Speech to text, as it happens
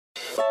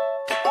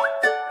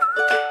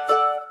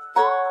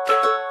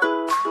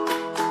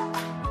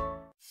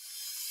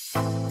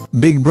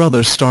Big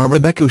Brother star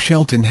Rebekah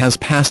Shelton has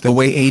passed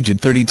away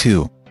aged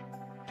 32.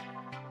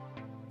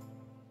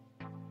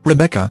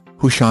 Rebekah,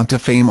 who shot to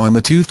fame on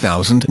the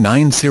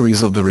 2009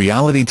 series of the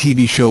reality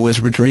TV show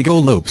as Rodrigo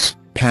Lopes,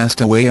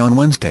 passed away on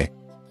Wednesday.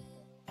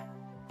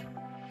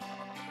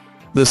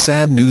 The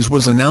sad news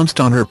was announced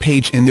on her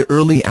page in the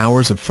early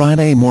hours of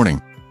Friday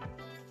morning.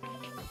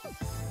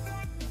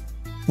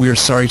 "We're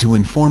sorry to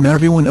inform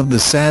everyone of the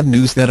sad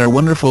news that our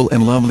wonderful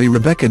and lovely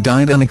Rebekah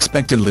died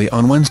unexpectedly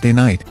on Wednesday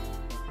night.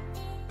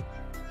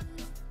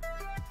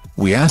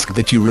 We ask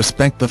that you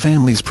respect the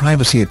family's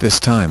privacy at this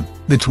time,"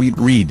 the tweet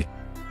read.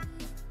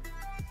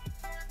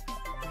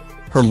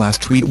 Her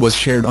last tweet was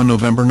shared on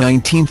November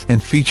 19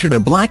 and featured a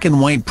black and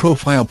white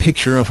profile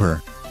picture of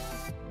her.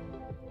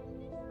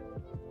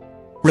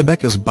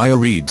 Rebekah's bio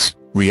reads,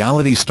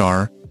 "Reality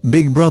star,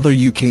 Big Brother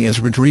UK as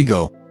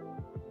Rodrigo.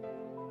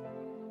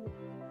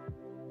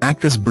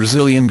 Actress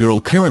Brazilian girl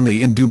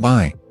currently in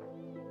Dubai."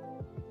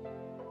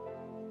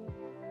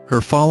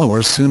 Her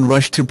followers soon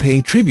rushed to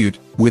pay tribute,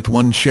 with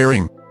one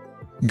sharing,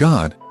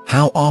 "God,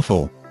 how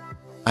awful.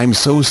 I'm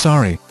so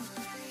sorry.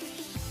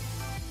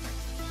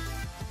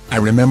 I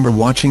remember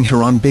watching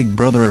her on Big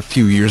Brother a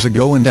few years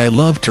ago and I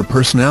loved her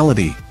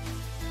personality.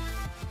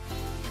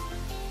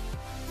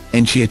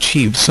 And she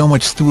achieved so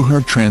much through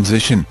her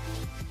transition."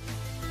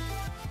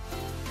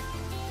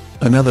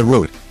 Another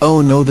wrote,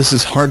 "Oh no, this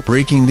is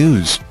heartbreaking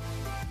news.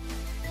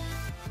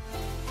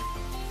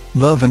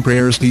 Love and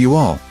prayers to you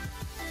all."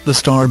 The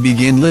star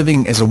began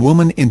living as a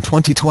woman in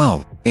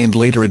 2012, and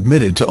later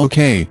admitted to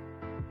OK!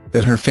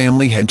 that her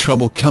family had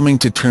trouble coming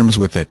to terms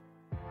with it.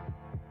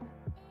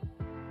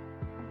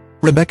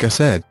 Rebekah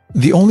said,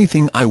 "The only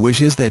thing I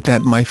wish is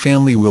that my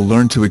family will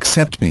learn to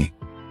accept me.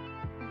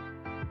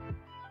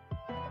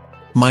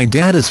 My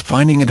dad is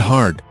finding it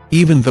hard,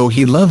 even though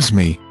he loves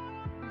me."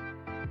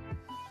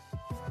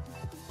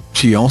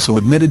 She also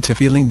admitted to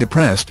feeling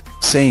depressed,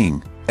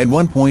 saying, "At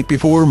one point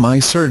before my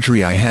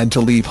surgery I had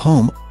to leave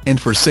home, and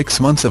for 6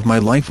 months of my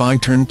life I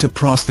turned to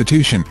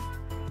prostitution.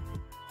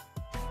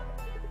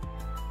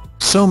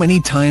 So many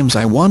times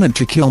I wanted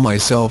to kill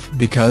myself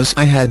because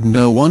I had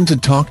no one to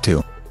talk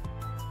to."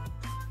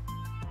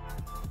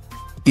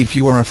 If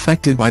you are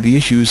affected by the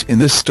issues in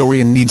this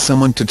story and need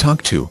someone to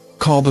talk to,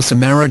 call the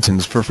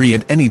Samaritans for free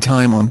at any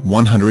time on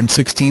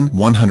 116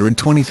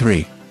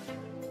 123.